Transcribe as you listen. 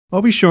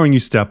I'll be showing you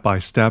step by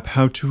step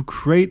how to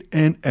create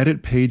and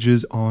edit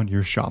pages on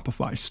your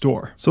Shopify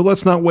store. So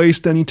let's not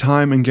waste any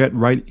time and get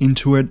right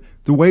into it.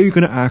 The way you're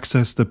going to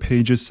access the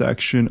pages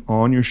section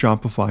on your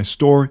Shopify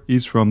store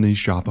is from the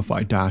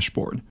Shopify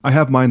dashboard. I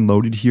have mine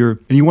loaded here,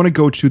 and you want to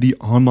go to the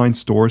online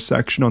store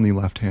section on the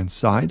left-hand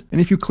side. And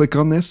if you click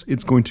on this,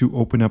 it's going to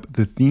open up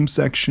the theme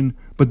section,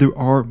 but there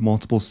are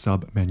multiple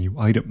sub-menu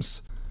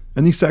items.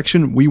 And the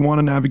section we want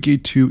to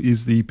navigate to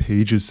is the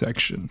pages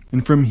section.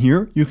 And from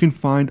here, you can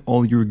find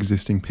all your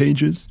existing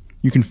pages.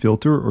 You can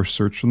filter or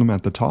search for them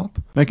at the top.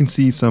 And I can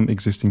see some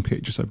existing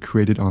pages I've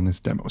created on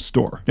this demo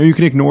store. Now you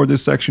can ignore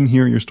this section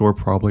here. Your store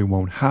probably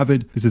won't have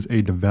it. This is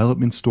a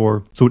development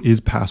store, so it is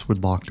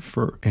password locked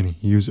for any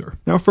user.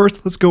 Now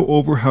first, let's go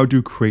over how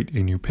to create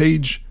a new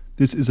page.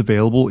 This is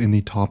available in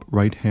the top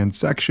right-hand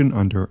section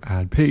under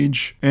Add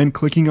Page, and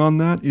clicking on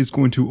that is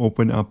going to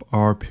open up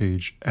our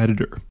page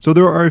editor. So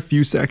there are a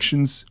few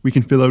sections we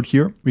can fill out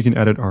here. We can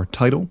edit our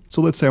title.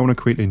 So let's say I want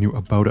to create a new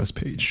About Us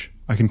page.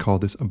 I can call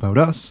this About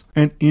Us,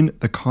 and in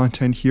the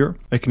content here,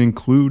 I can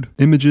include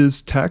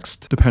images,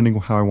 text, depending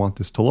on how I want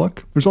this to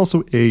look. There's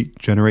also a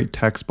generate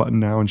text button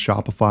now in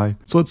Shopify.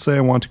 So let's say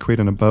I want to create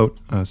an About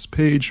Us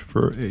page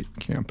for a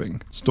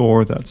camping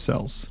store that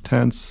sells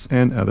tents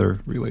and other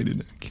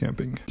related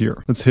camping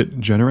gear. Let's hit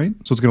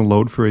generate. So it's going to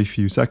load for a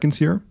few seconds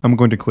here. I'm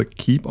going to click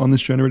keep on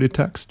this generated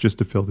text just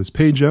to fill this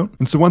page out.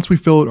 And so once we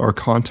fill out our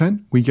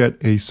content, we get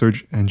a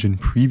search engine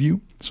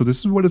preview. So this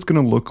is what it's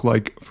going to look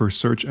like for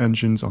search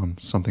engines on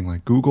something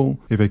like Google.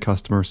 If a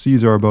customer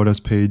sees our About Us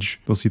page,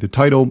 they'll see the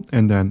title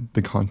and then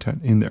the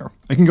content in there.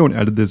 I can go and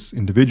edit this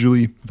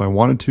individually if I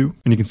wanted to,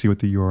 and you can see what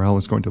the URL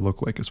is going to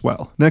look like as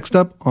well. Next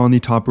up, on the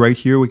top right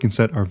here, we can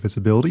set our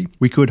visibility.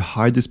 We could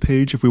hide this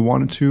page if we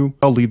wanted to.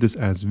 I'll leave this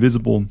as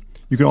visible.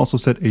 You can also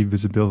set a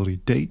visibility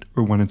date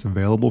or when it's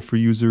available for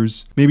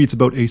users. Maybe it's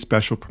about a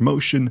special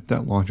promotion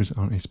that launches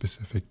on a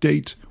specific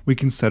date. We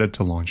can set it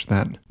to launch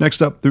then.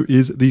 Next up, there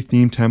is the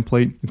theme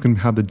template. It's going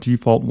to have the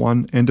default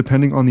one, and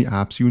depending on the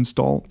apps you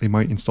install, they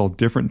might install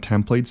different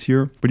templates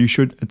here, but you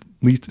should at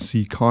least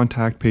see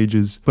contact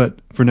pages. But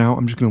for now,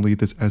 I'm just going to leave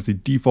this as the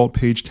default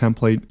page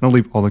template, and I'll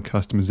leave all the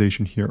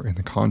customization here in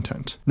the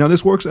content. Now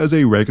this works as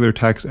a regular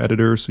text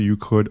editor, so you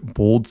could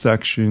bold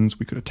sections,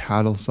 we could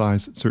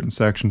italicize certain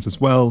sections as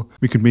well.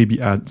 We could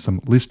maybe add some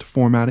list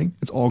formatting.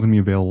 It's all going to be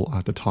available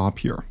at the top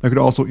here. I could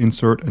also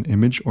insert an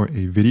image or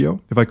a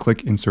video. If I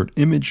click insert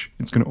image,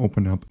 it's going to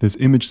open up this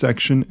image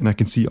section, and I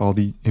can see all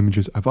the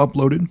images I've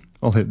uploaded.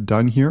 I'll hit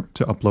done here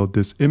to upload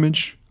this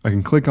image. I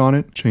can click on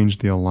it, change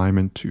the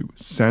alignment to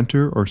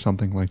center or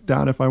something like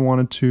that if I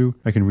wanted to.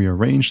 I can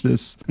rearrange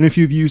this. And if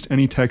you've used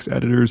any text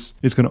editors,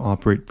 it's going to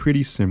operate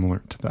pretty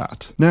similar to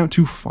that. Now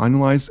to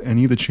finalize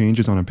any of the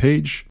changes on a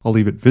page, I'll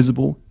leave it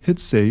visible, hit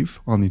save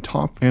on the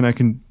top, and I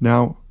can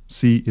now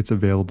see it's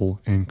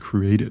available and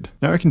created.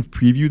 Now I can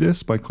preview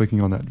this by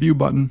clicking on that view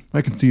button.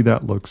 I can see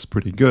that looks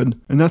pretty good.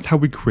 And that's how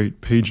we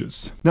create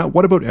pages. Now,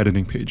 what about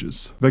editing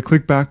pages? If I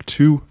click back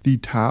to the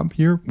tab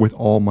here with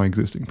all my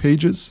existing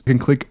pages, I can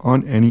click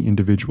on any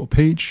individual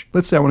page.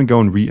 Let's say I want to go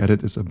and re-edit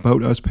this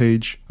About Us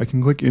page. I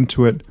can click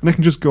into it and I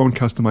can just go and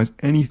customize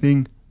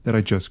anything that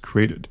I just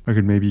created. I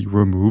could maybe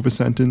remove a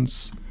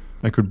sentence.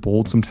 I could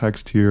bold some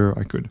text here.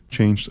 I could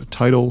change the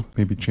title,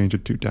 maybe change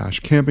it to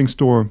Camping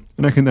Store,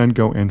 and I can then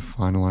go and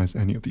finalize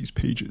any of these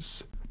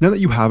pages. Now that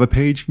you have a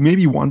page, you may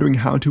be wondering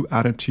how to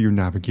add it to your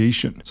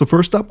navigation. So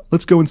first up,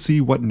 let's go and see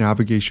what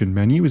navigation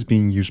menu is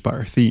being used by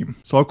our theme.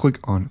 So I'll click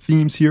on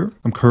themes here.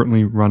 I'm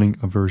currently running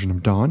a version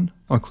of Dawn.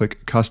 I'll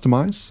click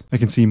customize. I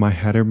can see my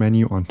header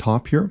menu on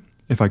top here.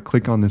 If I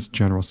click on this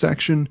general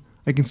section,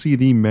 I can see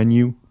the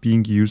menu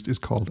being used is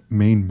called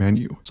main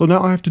menu. So now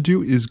all I have to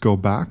do is go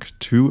back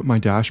to my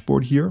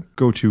dashboard here,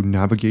 go to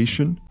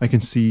navigation. I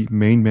can see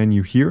main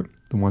menu here,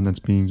 the one that's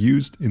being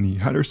used in the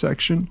header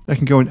section. I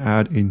can go and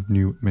add a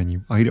new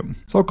menu item.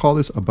 So I'll call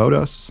this About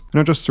Us, and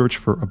I'll just search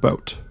for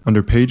About.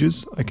 Under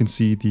Pages, I can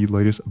see the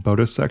latest About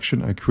Us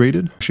section I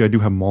created. Actually, I do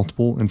have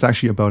multiple, and it's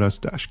actually About Us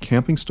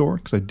Camping Store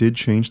because I did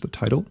change the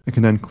title. I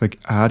can then click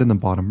Add in the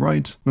bottom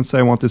right. Let's say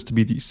I want this to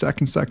be the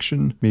second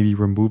section, maybe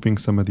removing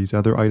some of these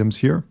other items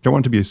here. I don't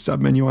want it to be a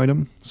sub-menu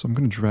item, so I'm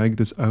going to drag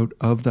this out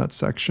of that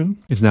section.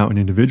 It's now an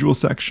individual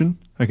section.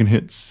 I can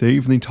hit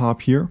save in the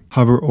top here,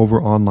 hover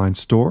over online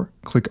store,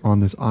 click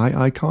on this eye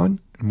icon.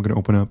 I'm going to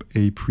open up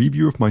a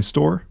preview of my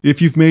store.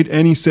 If you've made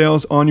any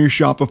sales on your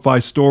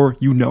Shopify store,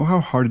 you know how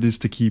hard it is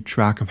to keep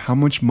track of how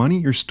much money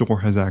your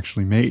store has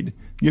actually made.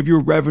 You have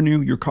your revenue,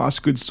 your cost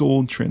of goods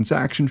sold,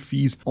 transaction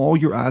fees, all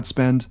your ad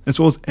spend, as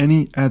well as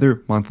any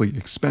other monthly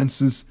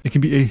expenses. It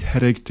can be a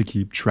headache to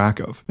keep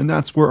track of. And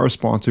that's where our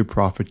sponsor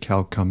Profit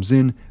Calc comes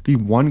in, the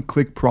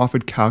one-click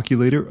profit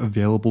calculator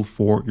available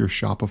for your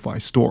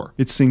Shopify store.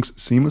 It syncs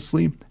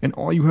seamlessly, and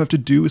all you have to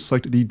do is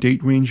select the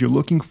date range you're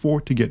looking for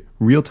to get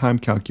real-time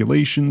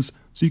calculations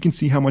so you can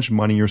see how much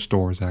money your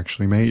store has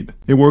actually made.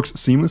 It works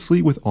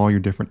seamlessly with all your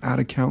different ad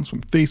accounts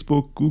from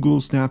Facebook, Google,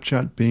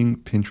 Snapchat, Bing,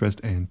 Pinterest,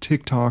 and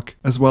TikTok,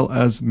 as well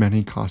as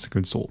many cost of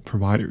goods sold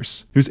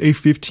providers. There's a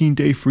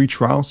 15-day free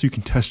trial so you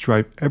can test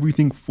drive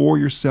everything for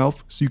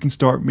yourself so you can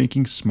start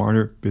making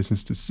smarter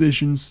business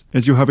decisions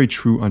as you'll have a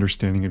true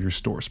understanding of your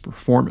store's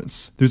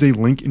performance. There's a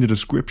link in the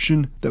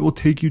description that will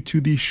take you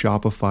to the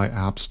Shopify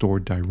App Store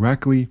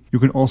directly. You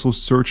can also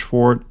search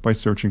for it by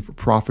searching for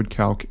Profit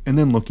Calc and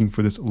then looking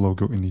for this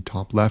logo in the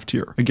top left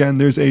here. Again,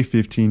 there's a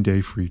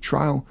 15-day free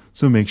trial,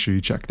 so make sure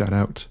you check that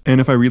out.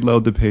 And if I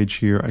reload the page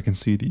here, I can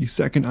see the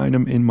second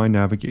item in my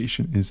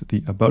navigation is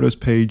the About Us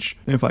page.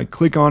 And if I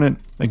click on it,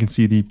 I can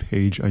see the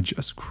page I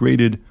just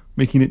created,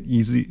 making it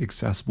easily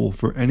accessible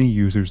for any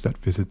users that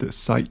visit this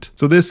site.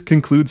 So this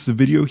concludes the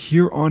video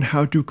here on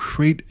how to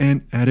create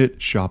and edit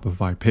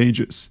Shopify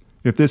pages.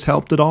 If this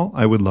helped at all,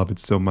 I would love it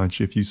so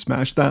much if you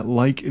smash that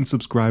like and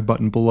subscribe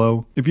button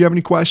below. If you have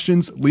any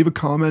questions, leave a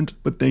comment,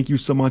 but thank you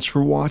so much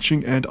for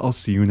watching and I'll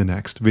see you in the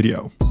next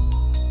video.